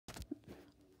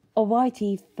Alright,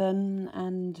 Ethan,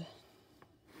 and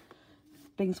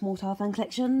being small tower fan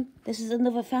collection. This is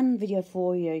another fan video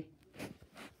for you.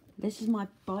 This is my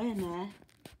Bionaire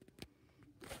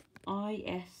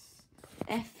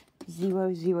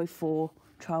ISF004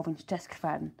 12-inch desk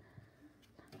fan.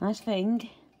 Nice thing,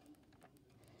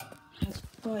 has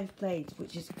 5 blades,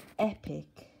 which is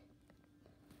epic,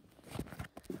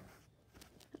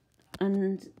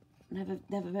 and they're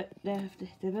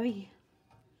very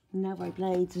narrow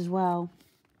blades as well.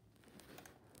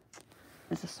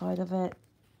 There's the side of it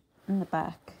and the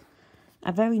back.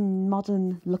 A very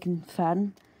modern looking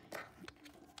fan.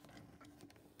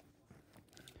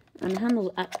 And the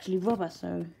handle's actually rubber,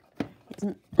 so it's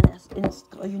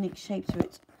got a unique shape to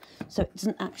it, so it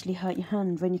doesn't actually hurt your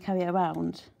hand when you carry it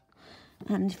around.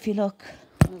 And if you look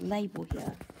on the label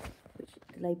here, which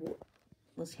the label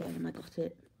was here when I got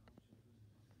it,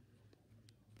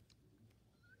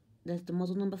 there's the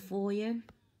model number for you.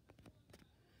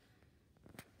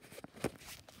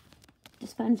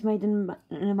 This fan's made in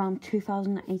around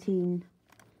 2018.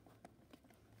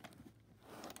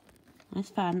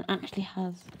 This fan actually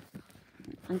has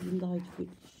hanging light, which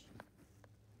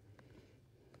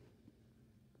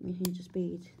when you change the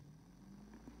speed,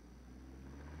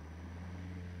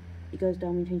 it goes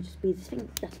down when you change the speed. I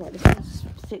think that's right, this has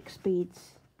 6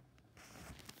 speeds.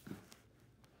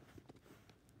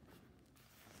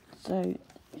 So,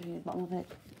 the bottom of it.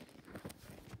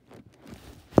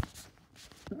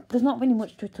 There's not really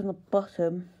much to it on the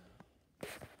bottom.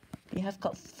 It has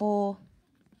got 4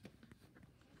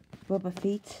 rubber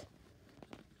feet.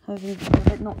 However,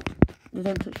 they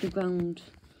don't touch the ground.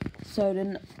 So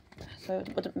I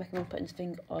wouldn't recommend putting this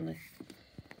thing on it.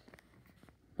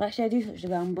 Well, actually, I do touch the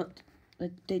ground, but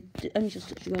they only just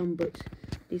touch the ground. But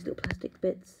these little plastic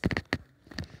bits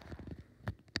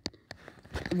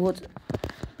would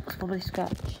probably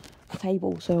scratch the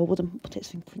table, so I wouldn't put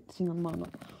this thing on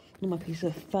my piece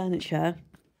of furniture.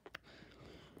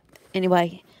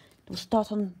 Anyway, we'll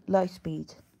start on low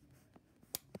speed.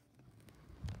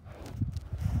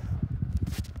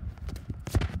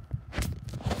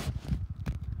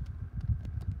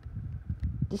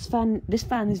 This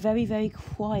fan is very, very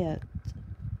quiet.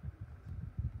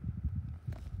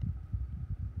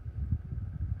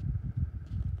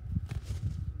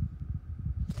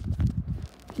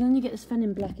 You can only get this fan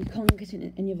in black, you can't get it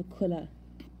in any other colour.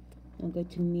 I'll go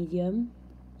to medium.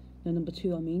 No, number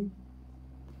 2 I mean.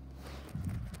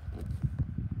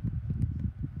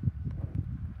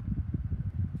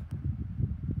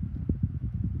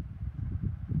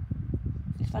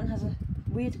 This fan has a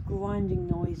weird grinding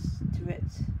noise to it.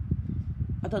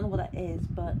 I don't know what that is,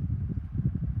 but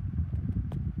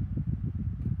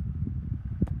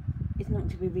it's not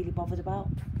to be really bothered about.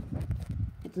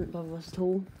 It doesn't bother us at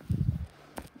all.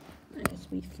 Okay,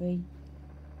 speed 3.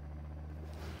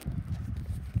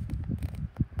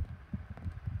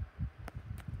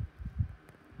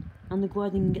 And the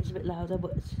grinding gets a bit louder,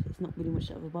 but it's not really much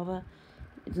of a bother.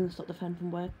 It doesn't stop the fan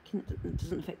from working. It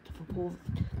doesn't affect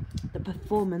the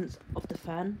performance of the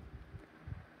fan.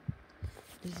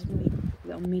 This is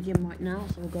we're on medium right now,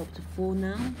 so we'll go up to 4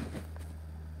 now.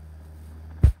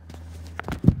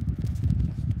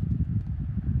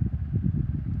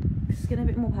 It's getting a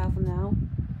bit more powerful now.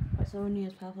 It's not only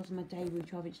as powerful as my Daewoo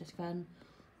 12-inch desk fan,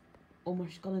 or my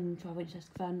Scotland 12-inch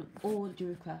desk fan, or the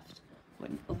Duracraft, or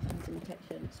other fans in the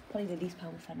collection. It's probably the least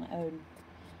powerful fan I own.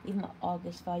 Even my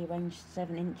Argus value range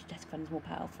 7-inch desk fan is more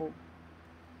powerful.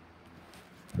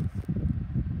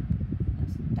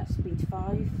 That's speed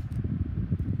 5.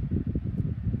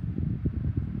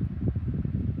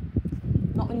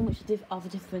 Not really much other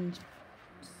difference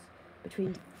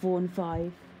between 4 and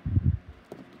 5.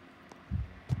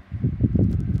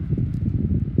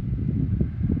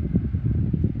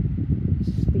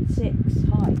 Speed 6,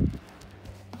 high.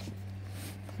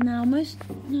 Now, the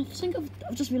thing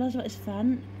I've just realised about this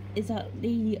fan is that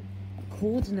the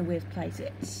cord's in a weird place.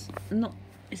 It's not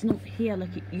here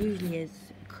like it usually is,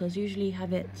 because usually you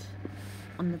have it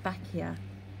on the back here,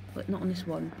 but not on this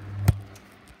one.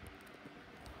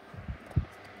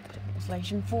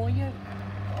 Translation for you.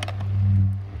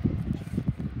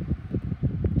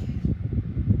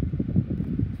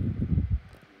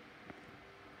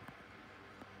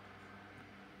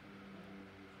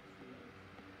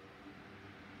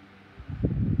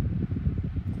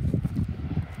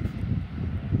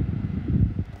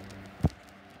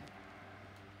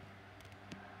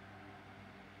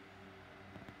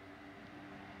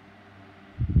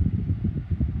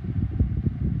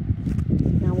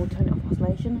 Now we'll turn it off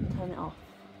oscillation and turn it off.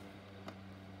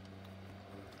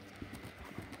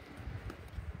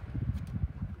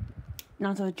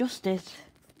 Now to adjust it,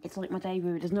 it's like my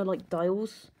debut. There's no like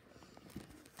dials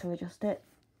to adjust it.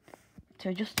 To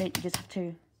adjust it, you just have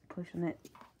to push on it,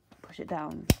 push it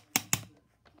down.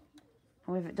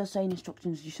 However, it does say in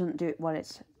instructions you shouldn't do it while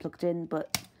it's plugged in,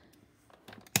 but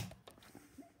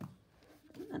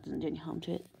that doesn't do any harm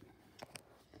to it.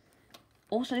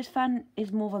 Also, this fan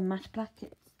is more of a matte black.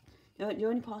 The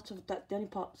only parts of it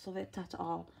that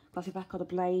are glossy black are the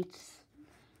blades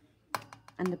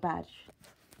and the badge.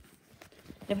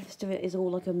 The rest of it is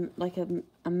all like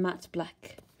a matte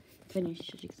black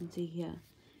finish, as you can see here.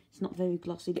 It's not very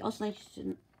glossy. The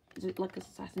oscillation is like a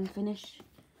satin finish,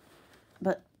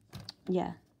 but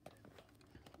yeah.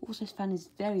 Also, this fan is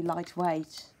very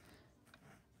lightweight,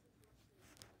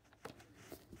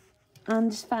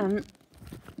 and this fan,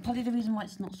 probably the reason why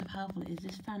it's not so powerful is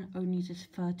this fan only uses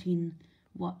 13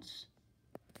 watts.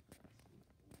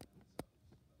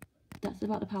 That's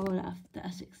about the power that a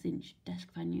 6-inch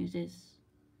desk fan uses.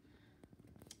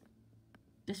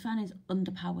 This fan is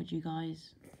underpowered, you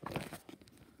guys.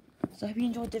 So I hope you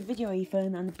enjoyed the video,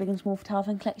 Ethan, and the big and small tower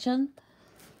fan collection.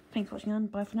 Thanks for watching,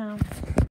 and bye for now.